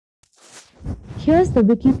Here's the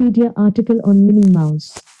Wikipedia article on Minnie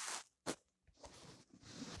Mouse.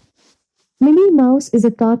 Minnie Mouse is a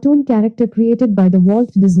cartoon character created by the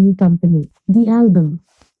Walt Disney Company. The album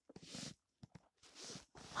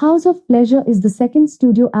House of Pleasure is the second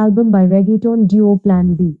studio album by reggaeton duo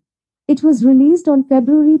Plan B. It was released on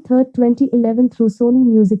February 3, 2011 through Sony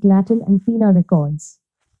Music Latin and Fina Records.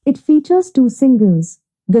 It features two singles,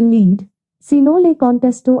 The Lead, Si No Le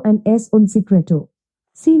Contesto and Es Un Secreto.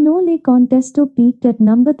 Si No Le Contesto peaked at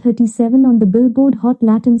number 37 on the Billboard Hot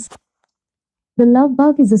Latin. The love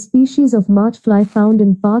bug is a species of march fly found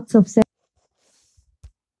in parts of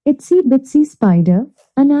Itsy Bitsy Spider,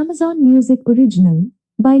 an Amazon Music original,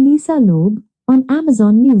 by Lisa Loeb, on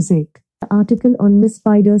Amazon Music. Article on Miss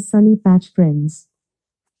Spider's Sunny Patch Friends.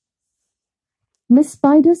 Miss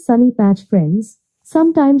Spider's Sunny Patch Friends,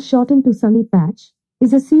 sometimes shortened to Sunny Patch,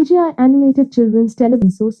 is a CGI animated children's television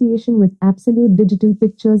association with Absolute Digital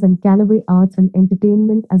Pictures and Callaway Arts and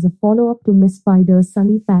Entertainment as a follow-up to Miss Spider's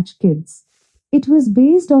Sunny Patch Kids. It was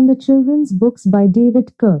based on the children's books by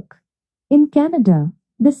David Kirk. In Canada,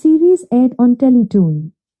 the series aired on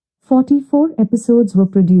Teletoon. 44 episodes were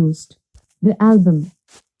produced. The album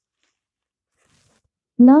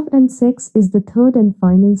Love and Sex is the third and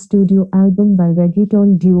final studio album by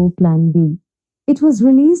reggaeton duo Plan B. It was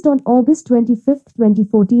released on August 25,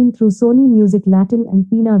 2014 through Sony Music Latin and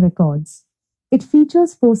Fina Records. It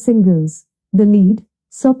features 4 singles, The Lead,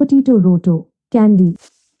 Sopatito Roto, Candy.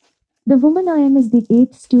 The Woman I Am is the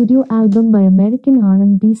 8th studio album by American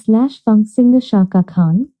R&B/funk singer Chaka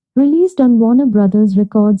Khan, released on Warner Brothers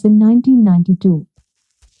Records in 1992.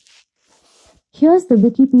 Here's the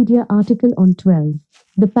Wikipedia article on 12,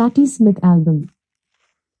 the Patti Smith album.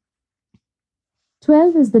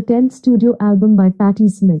 12 is the 10th studio album by Patti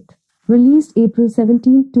Smith, released April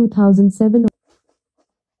 17, 2007.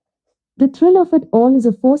 The Thrill of It All is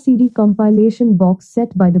a 4-CD compilation box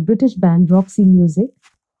set by the British band Roxy Music.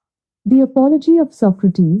 The Apology of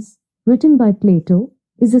Socrates, written by Plato,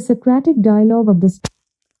 is a Socratic dialogue of the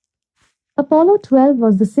Apollo 12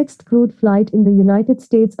 was the 6th crewed flight in the United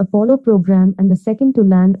States Apollo program and the second to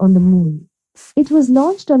land on the moon. It was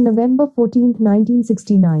launched on November 14,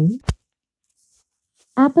 1969.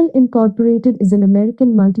 Apple Incorporated is an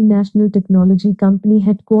American multinational technology company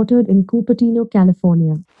headquartered in Cupertino,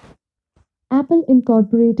 California. Apple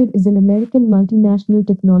Incorporated is an American multinational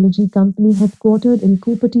technology company headquartered in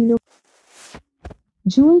Cupertino.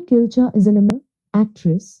 Jewel Kilcher is an American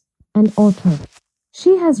actress and author.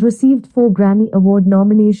 She has received 4 Grammy Award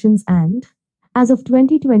nominations and, as of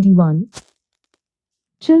 2021,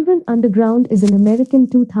 Children Underground is an American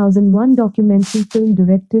 2001 documentary film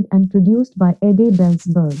directed and produced by Eddie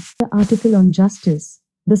Belzberg. The article on Justice,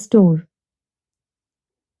 the store.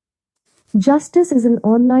 Justice is an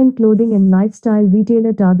online clothing and lifestyle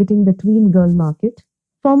retailer targeting the tween girl market,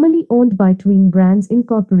 formerly owned by Tween Brands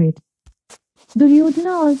Incorporated.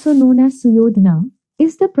 Duryodhana, also known as Suyodhana,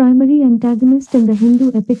 is the primary antagonist in the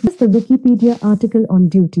Hindu epic. The Wikipedia article on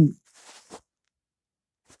duty.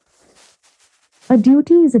 A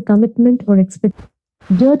duty is a commitment or expectation.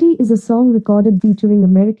 Dirty is a song recorded featuring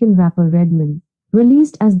American rapper Redman,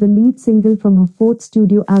 released as the lead single from her 4th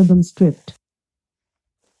studio album Stripped.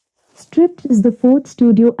 Stripped is the 4th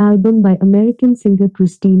studio album by American singer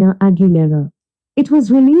Christina Aguilera. It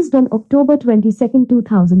was released on October 22,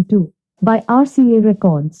 2002, by RCA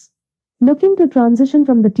Records. Looking to transition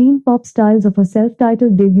from the teen pop styles of her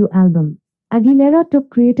self-titled debut album, Aguilera took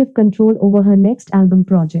creative control over her next album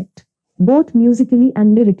project, both musically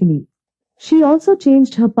and lyrically. She also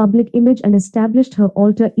changed her public image and established her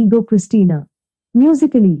alter ego Christina.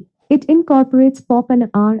 Musically, it incorporates pop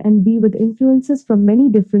and R&B with influences from many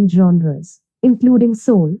different genres, including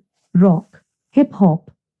soul, rock,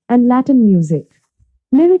 hip-hop, and Latin music.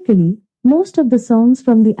 Lyrically, most of the songs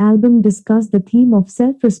from the album discuss the theme of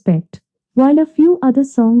self-respect, while a few other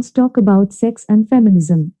songs talk about sex and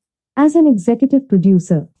feminism. As an executive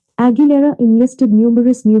producer, Aguilera enlisted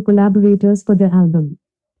numerous new collaborators for the album.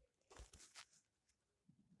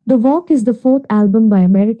 The Walk is the 4th album by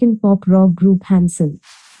American pop rock group Hanson.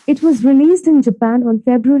 It was released in Japan on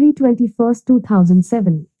February 21,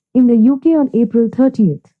 2007, in the UK on April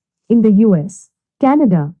 30th, in the US,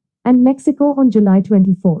 Canada, and Mexico on July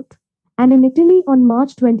 24th, and in Italy on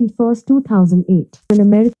March 21, 2008. In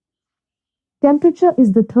America, Temperature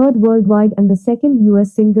is the 3rd worldwide and the 2nd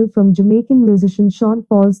US single from Jamaican musician Sean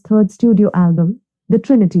Paul's 3rd studio album, The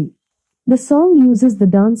Trinity. The song uses the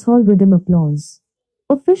dancehall rhythm applause.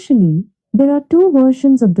 Officially, there are 2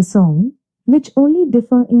 versions of the song, which only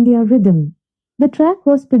differ in their rhythm. The track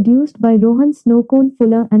was produced by Rohan Snowcone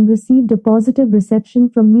Fuller and received a positive reception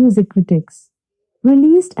from music critics.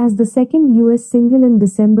 Released as the second US single in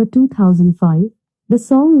December 2005, the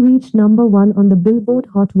song reached number 1 on the Billboard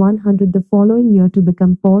Hot 100 the following year to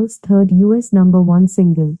become Paul's third US number 1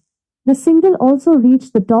 single. The single also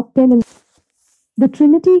reached the top 10 in The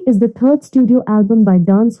Trinity is the third studio album by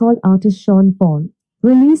dancehall artist Sean Paul,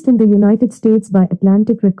 released in the United States by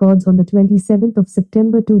Atlantic Records on the 27th of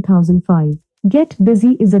September 2005. Get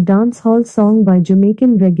Busy is a dancehall song by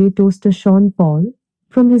Jamaican reggae toaster Sean Paul,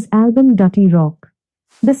 from his album Dirty Rock.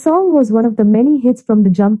 The song was one of the many hits from the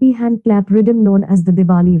jumpy hand clap rhythm known as the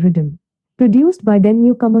Diwali rhythm, produced by then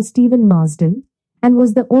newcomer Stephen Marsden, and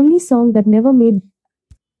was the only song that never made.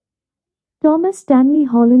 Thomas Stanley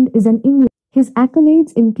Holland is an English. His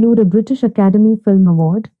accolades include a British Academy Film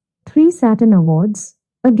Award, 3 Saturn Awards,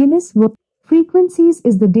 a Guinness World. Frequencies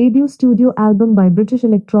is the debut studio album by British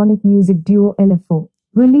electronic music duo LFO,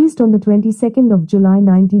 released on the 22nd of July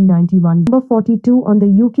 1991, number 42 on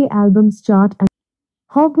the UK Albums Chart. And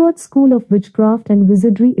Hogwarts School of Witchcraft and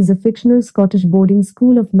Wizardry is a fictional Scottish boarding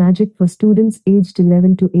school of magic for students aged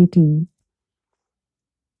 11 to 18.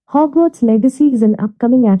 Hogwarts Legacy is an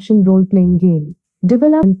upcoming action role-playing game,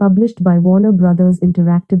 developed and published by Warner Brothers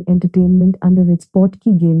Interactive Entertainment under its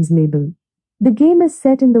Portkey Games label. The game is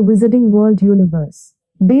set in the Wizarding World universe,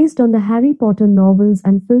 based on the Harry Potter novels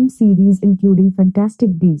and film series including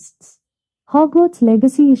Fantastic Beasts. Hogwarts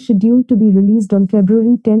Legacy is scheduled to be released on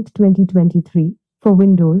February 10, 2023, for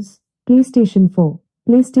Windows, PlayStation 4,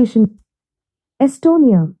 PlayStation.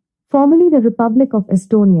 Estonia, formerly the Republic of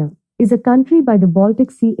Estonia, is a country by the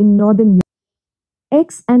Baltic Sea in northern Europe.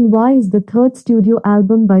 X and Y is the third studio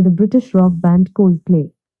album by the British rock band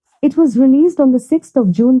Coldplay. It was released on the 6th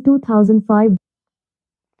of June 2005.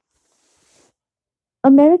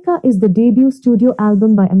 America is the debut studio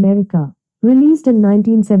album by America, released in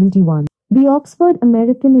 1971. The Oxford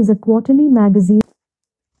American is a quarterly magazine.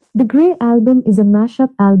 The Grey Album is a mashup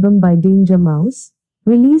album by Danger Mouse,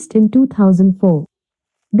 released in 2004.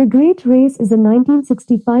 The Great Race is a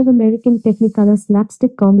 1965 American Technicolor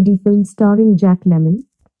slapstick comedy film starring Jack Lemmon.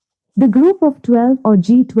 The Group of 12 or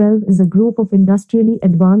G12 is a group of industrially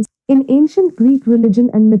advanced in ancient Greek religion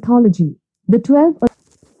and mythology. The 12.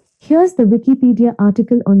 Here's the Wikipedia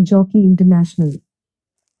article on Jockey International.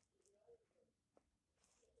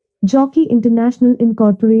 Jockey International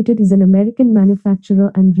Incorporated is an American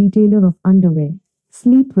manufacturer and retailer of underwear,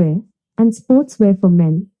 sleepwear, and sportswear for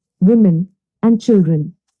men, women, and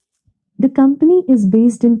children. The company is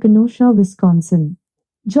based in Kenosha, Wisconsin.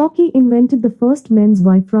 Jockey invented the first men's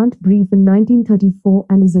Y-front brief in 1934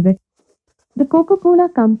 and is a The Coca-Cola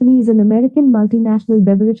Company is an American multinational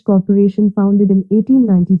beverage corporation founded in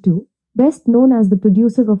 1892, best known as the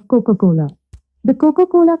producer of Coca-Cola. The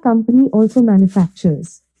Coca-Cola Company also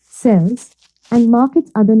manufactures, sells, and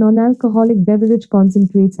markets other non-alcoholic beverage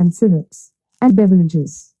concentrates and syrups, and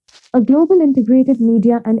beverages. A global integrated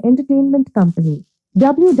media and entertainment company,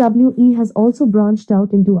 WWE has also branched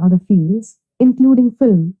out into other fields, including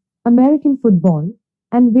film, American football,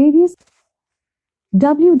 and various.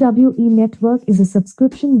 WWE Network is a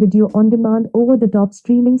subscription video on-demand over-the-top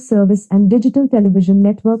streaming service and digital television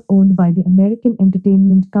network owned by the American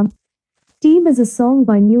entertainment company. Team is a song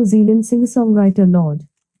by New Zealand singer-songwriter Lorde,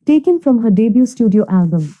 taken from her debut studio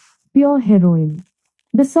album, Pure Heroine.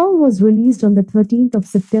 The song was released on the 13th of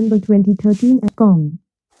September 2013 at Kong.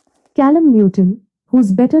 Callum Newton,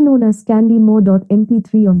 who's better known as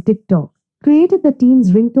CandyMo.mp3 on TikTok, created the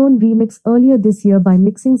team's ringtone remix earlier this year by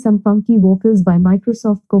mixing some funky vocals by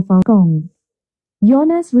Microsoft co-founder Kong.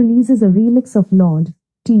 Jonas releases a remix of Lorde,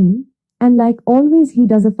 Team, and like always he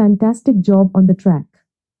does a fantastic job on the track.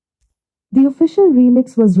 The official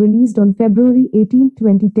remix was released on February 18,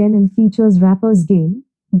 2010 and features rappers Game,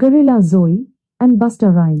 Gorilla Zoe, and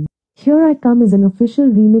Busta Rhymes. Here I Come is an official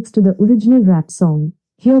remix to the original rap song,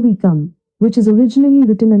 Here We Come, which is originally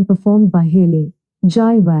written and performed by Haley,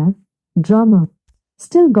 Jai Wav, Drama.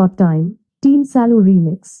 Still Got Time, Team Salo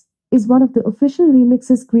Remix, is one of the official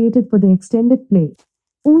remixes created for the extended play.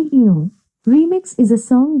 Ooh Remix is a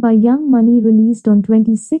song by Young Money released on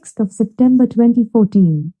 26th of September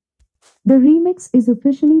 2014. The remix is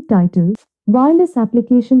officially titled Wireless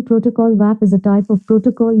Application Protocol. WAP is a type of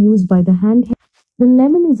protocol used by the handheld. The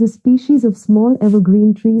lemon is a species of small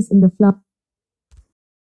evergreen trees in the flower.